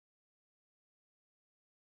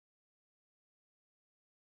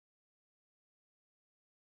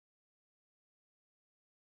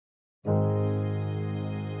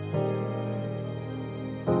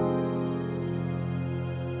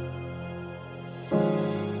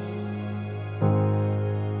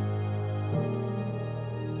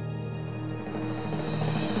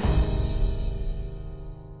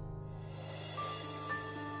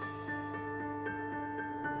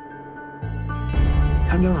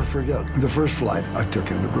never forget the first flight I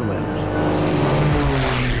took into Berlin. On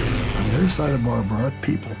the other side of Barbara,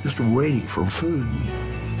 people just waiting for food.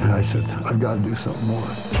 And I said, I've got to do something more.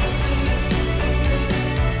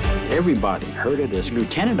 Everybody heard of this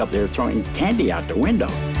lieutenant up there throwing candy out the window.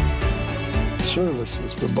 Service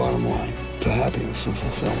is the bottom line to happiness and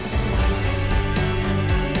fulfillment.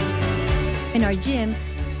 In our gym,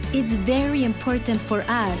 it's very important for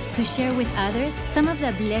us to share with others some of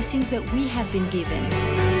the blessings that we have been given.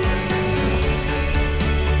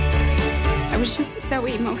 I was just so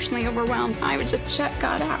emotionally overwhelmed. I would just shut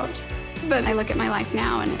God out. But I look at my life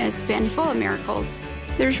now, and it's been full of miracles.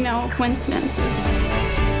 There's no coincidences.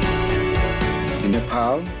 In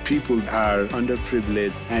Nepal, people are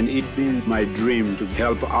underprivileged, and it's been my dream to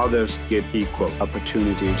help others get equal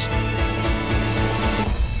opportunities.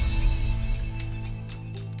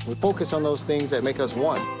 We focus on those things that make us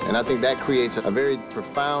one, and I think that creates a very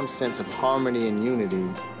profound sense of harmony and unity.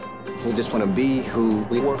 We just want to be who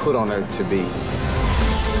we were put on earth to be.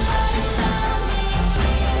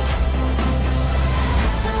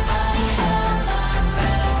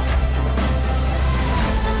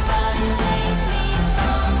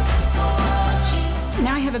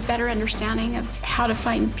 Now I have a better understanding of how to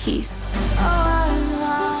find peace.